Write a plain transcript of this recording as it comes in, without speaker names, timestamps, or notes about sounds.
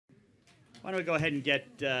Why don't we go ahead and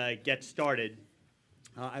get started?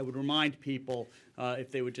 I would remind people if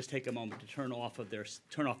they would just take a moment to turn off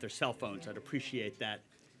their cell phones. I'd appreciate that.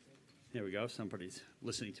 There we go. Somebody's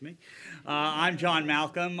listening to me. I'm John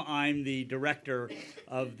Malcolm. I'm the director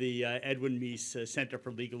of the Edwin Meese Center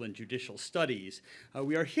for Legal and Judicial Studies.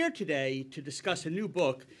 We are here today to discuss a new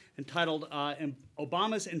book entitled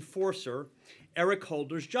Obama's Enforcer, Eric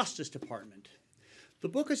Holder's Justice Department. The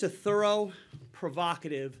book is a thorough,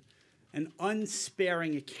 provocative, and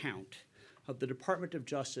unsparing account of the Department of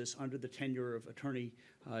Justice under the tenure of Attorney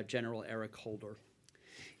General Eric Holder.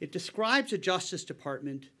 It describes a Justice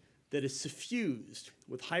Department that is suffused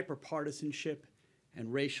with hyperpartisanship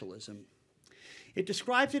and racialism. It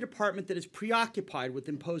describes a department that is preoccupied with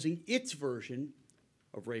imposing its version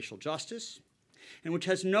of racial justice and which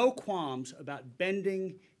has no qualms about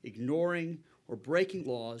bending, ignoring, or breaking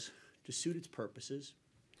laws to suit its purposes,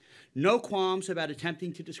 no qualms about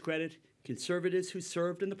attempting to discredit conservatives who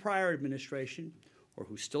served in the prior administration or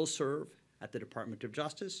who still serve at the Department of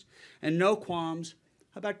Justice, and no qualms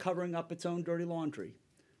about covering up its own dirty laundry,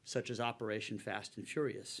 such as Operation Fast and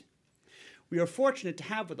Furious. We are fortunate to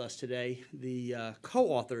have with us today the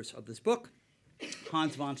co-authors of this book,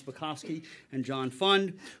 Hans von Spakovsky and John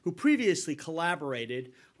Fund, who previously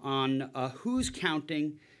collaborated on Who's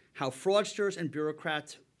Counting? How Fraudsters and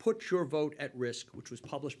Bureaucrats Put Your Vote at Risk, which was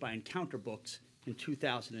published by Encounter Books in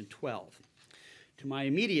 2012. To my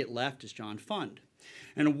immediate left is John Fund,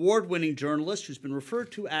 an award-winning journalist who's been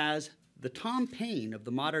referred to as the Tom Paine of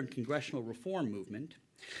the modern congressional reform movement.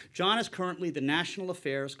 John is currently the national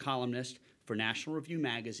affairs columnist for National Review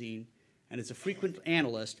magazine and is a frequent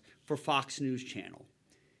analyst for Fox News Channel.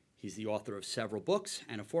 He's the author of several books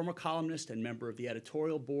and a former columnist and member of the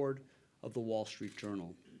editorial board of the Wall Street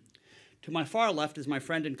Journal. To my far left is my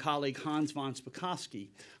friend and colleague Hans von Spakovsky.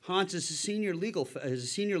 Hans is a senior legal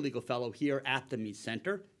fellow here at the Meese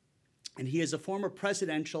Center, and he is a former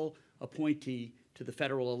presidential appointee to the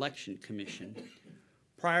Federal Election Commission.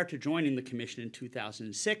 Prior to joining the commission in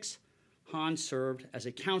 2006, Hans served as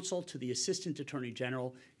a counsel to the Assistant Attorney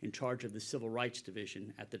General in charge of the Civil Rights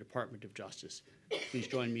Division at the Department of Justice. Please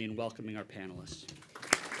join me in welcoming our panelists.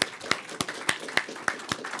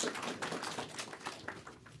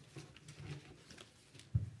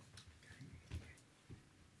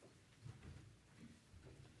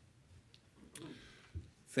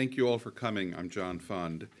 Thank you all for coming. I'm John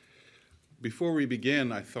Fund. Before we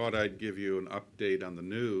begin, I thought I'd give you an update on the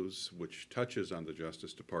news, which touches on the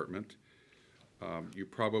Justice Department. You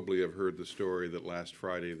probably have heard the story that last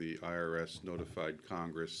Friday the IRS notified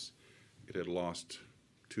Congress it had lost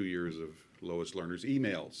 2 years of Lois Lerner's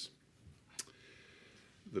emails.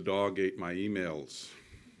 The dog ate my emails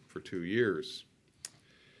for 2 years.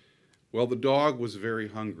 Well, the dog was very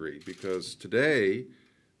hungry because today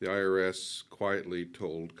the IRS quietly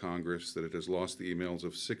told Congress that it has lost the emails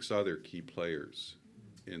of 6 other key players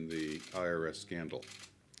in the IRS scandal,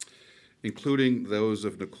 including those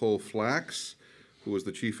of Nicole Flax, who was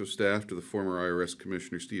the chief of staff to the former IRS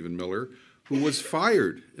Commissioner Stephen Miller, who was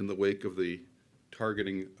fired in the wake of the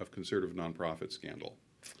targeting of conservative nonprofit scandal.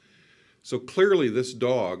 So clearly this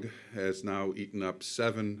dog has now eaten up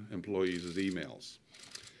 7 employees' emails.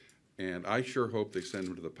 And I sure hope they send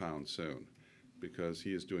him to the pound soon, because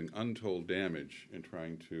he is doing untold damage in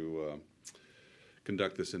trying to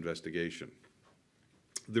conduct this investigation.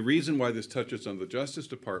 The reason why this touches on the Justice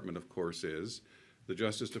Department, of course, is the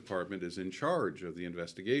Justice Department is in charge of the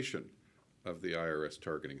investigation of the IRS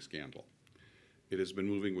targeting scandal. It has been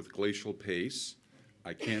moving with glacial pace.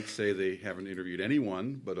 I can't say they haven't interviewed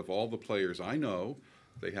anyone, but of all the players I know,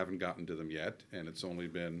 they haven't gotten to them yet, and it's only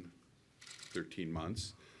been 13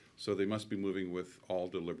 months, so they must be moving with all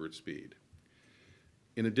deliberate speed.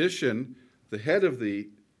 In addition, the head of the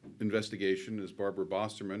investigation is Barbara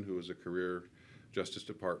Bosterman, who is a career Justice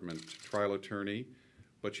Department trial attorney,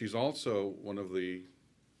 but she's also one of the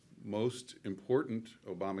most important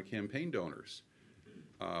Obama campaign donors.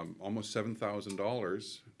 Almost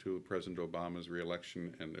 $7,000 to President Obama's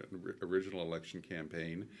re-election and original election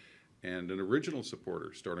campaign, and an original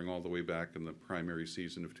supporter starting all the way back in the primary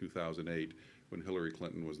season of 2008 when Hillary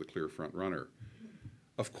Clinton was the clear front runner.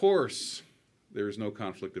 Of course, there is no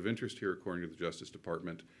conflict of interest here, according to the Justice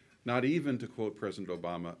Department, not even, to quote President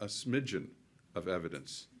Obama, a smidgen of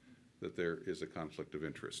evidence that there is a conflict of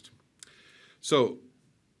interest. So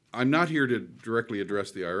I'm not here to directly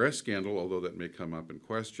address the IRS scandal, although that may come up in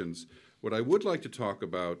questions. What I would like to talk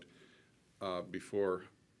about before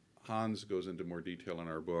Hans goes into more detail on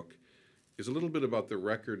our book is a little bit about the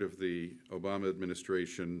record of the Obama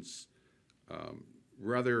administration's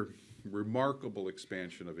rather remarkable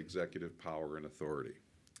expansion of executive power and authority.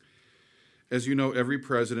 As you know, every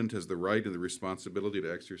president has the right and the responsibility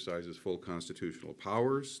to exercise his full constitutional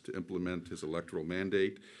powers, to implement his electoral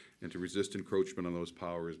mandate, and to resist encroachment on those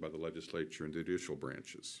powers by the legislature and judicial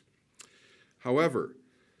branches. However,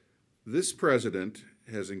 this president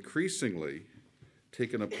has increasingly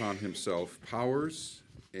taken upon himself powers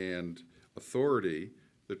and authority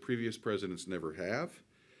that previous presidents never have,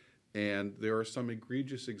 and there are some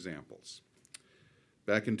egregious examples.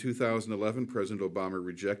 Back in 2011, President Obama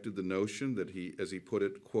rejected the notion that he, as he put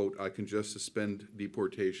it, quote, "I can just suspend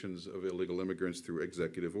deportations of illegal immigrants through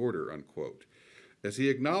executive order," unquote. As he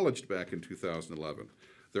acknowledged back in 2011,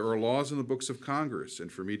 there are laws in the books of Congress,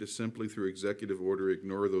 and for me to simply, through executive order,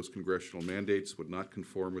 ignore those congressional mandates would not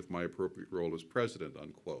conform with my appropriate role as president,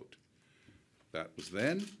 unquote. That was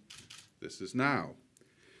then, this is now.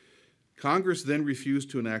 Congress then refused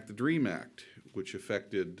to enact the DREAM Act, which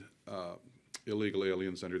affected illegal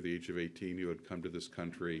aliens under the age of 18 who had come to this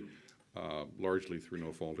country largely through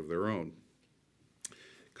no fault of their own.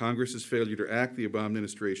 Congress's failure to act, the Obama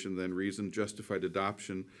administration then reasoned, justified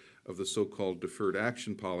adoption of the so-called deferred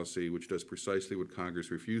action policy, which does precisely what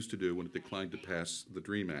Congress refused to do when it declined to pass the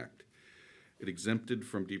DREAM Act. It exempted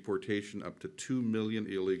from deportation up to 2 million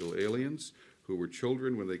illegal aliens who were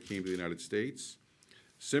children when they came to the United States.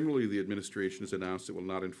 Similarly, the administration has announced it will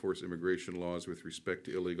not enforce immigration laws with respect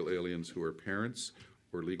to illegal aliens who are parents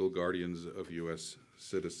or legal guardians of U.S.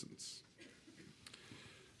 citizens.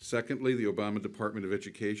 Secondly, the Obama Department of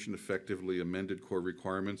Education effectively amended core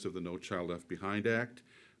requirements of the No Child Left Behind Act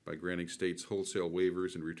by granting states wholesale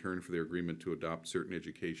waivers in return for their agreement to adopt certain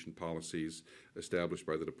education policies established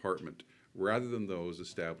by the department, rather than those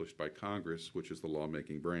established by Congress, which is the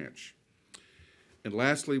lawmaking branch. And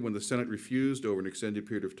lastly, when the Senate refused over an extended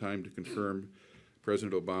period of time to confirm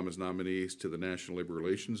President Obama's nominees to the National Labor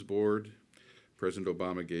Relations Board, President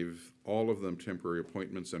Obama gave all of them temporary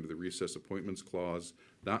appointments under the Recess Appointments Clause,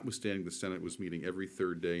 notwithstanding the Senate was meeting every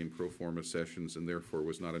third day in pro forma sessions and therefore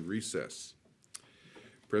was not in recess.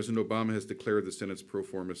 President Obama has declared the Senate's pro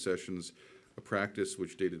forma sessions a practice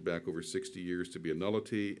which dated back over 60 years to be a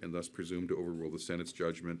nullity and thus presumed to overrule the Senate's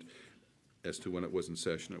judgment as to when it was in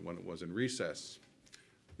session and when it was in recess.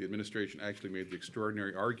 The administration actually made the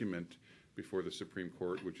extraordinary argument before the Supreme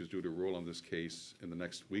Court, which is due to rule on this case in the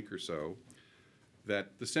next week or so,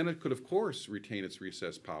 that the Senate could, of course, retain its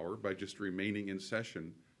recess power by just remaining in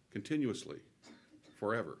session continuously,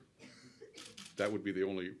 forever. That would be the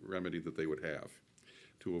only remedy that they would have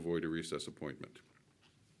to avoid a recess appointment.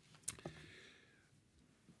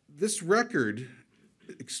 This record,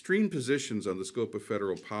 extreme positions on the scope of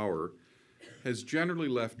federal power, has generally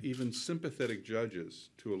left even sympathetic judges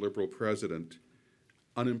to a liberal president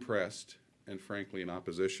unimpressed and frankly in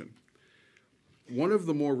opposition. One of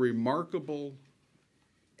the more remarkable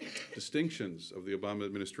distinctions of the Obama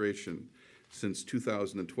administration since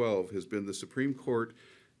 2012 has been the Supreme Court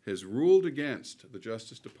has ruled against the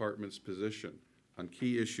Justice Department's position on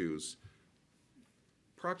key issues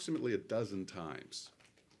approximately a dozen times,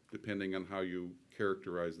 depending on how you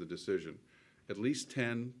characterize the decision. At least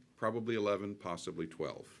 10, probably 11, possibly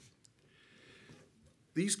 12.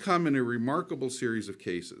 These come in a remarkable series of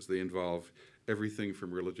cases. They involve everything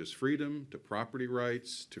from religious freedom to property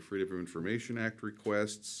rights to Freedom of Information Act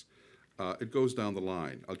requests. It goes down the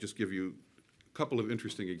line. I'll just give you a couple of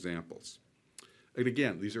interesting examples. And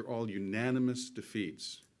again, these are all unanimous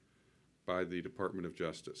defeats by the Department of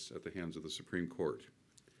Justice at the hands of the Supreme Court.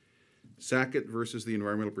 Sackett versus the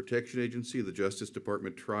Environmental Protection Agency, the Justice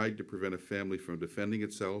Department tried to prevent a family from defending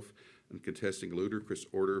itself and contesting a ludicrous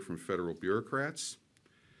order from federal bureaucrats.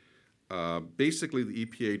 Basically, the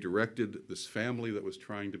EPA directed this family that was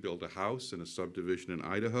trying to build a house in a subdivision in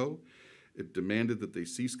Idaho. It demanded that they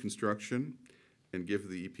cease construction and give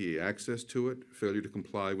the EPA access to it. Failure to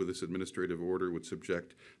comply with this administrative order would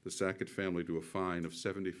subject the Sackett family to a fine of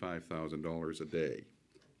 $75,000 a day.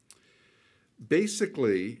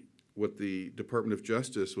 Basically, what the Department of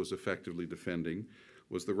Justice was effectively defending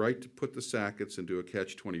was the right to put the Sacketts into a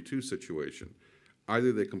catch-22 situation.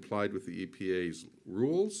 Either they complied with the EPA's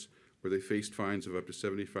rules or they faced fines of up to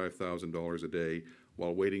 $75,000 a day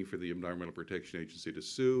while waiting for the Environmental Protection Agency to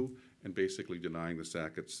sue and basically denying the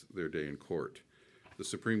Sacketts their day in court. The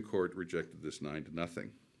Supreme Court rejected this 9-0.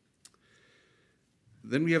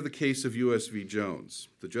 Then we have the case of U.S. v. Jones.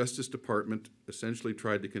 The Justice Department essentially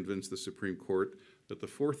tried to convince the Supreme Court that the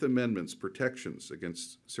Fourth Amendment's protections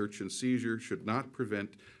against search and seizure should not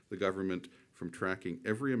prevent the government from tracking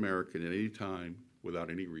every American at any time without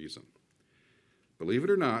any reason. Believe it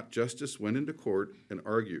or not, Justice went into court and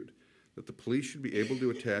argued that the police should be able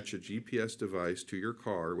to attach a GPS device to your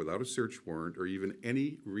car without a search warrant or even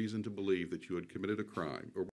any reason to believe that you had committed a crime or